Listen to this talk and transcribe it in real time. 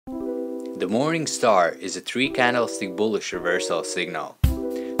The morning star is a 3-candlestick bullish reversal signal.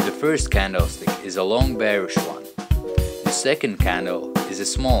 The first candlestick is a long bearish one. The second candle is a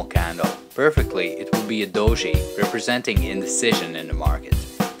small candle. Perfectly, it would be a doji representing indecision in the market.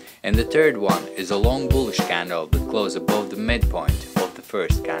 And the third one is a long bullish candle that closed above the midpoint of the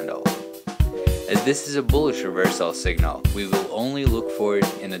first candle. As this is a bullish reversal signal, we will only look for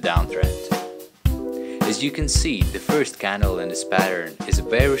it in a downtrend. As you can see, the first candle in this pattern is a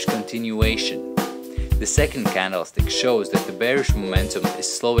bearish continuation. The second candlestick shows that the bearish momentum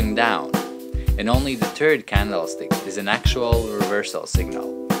is slowing down, and only the third candlestick is an actual reversal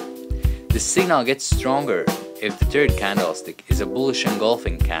signal. The signal gets stronger if the third candlestick is a bullish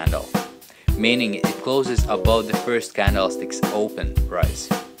engulfing candle, meaning it closes above the first candlestick's open price.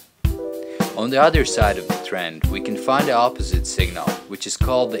 On the other side of the trend, we can find the opposite signal, which is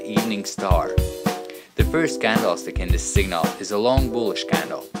called the evening star. The first candlestick in this signal is a long bullish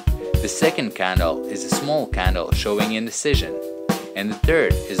candle. The second candle is a small candle showing indecision, and the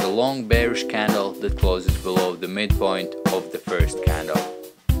third is a long bearish candle that closes below the midpoint of the first candle.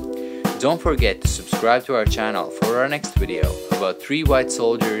 Don't forget to subscribe to our channel for our next video about 3 white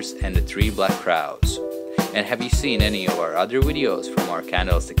soldiers and the 3 black crowds. And have you seen any of our other videos from our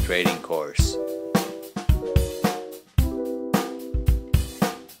candlestick trading course?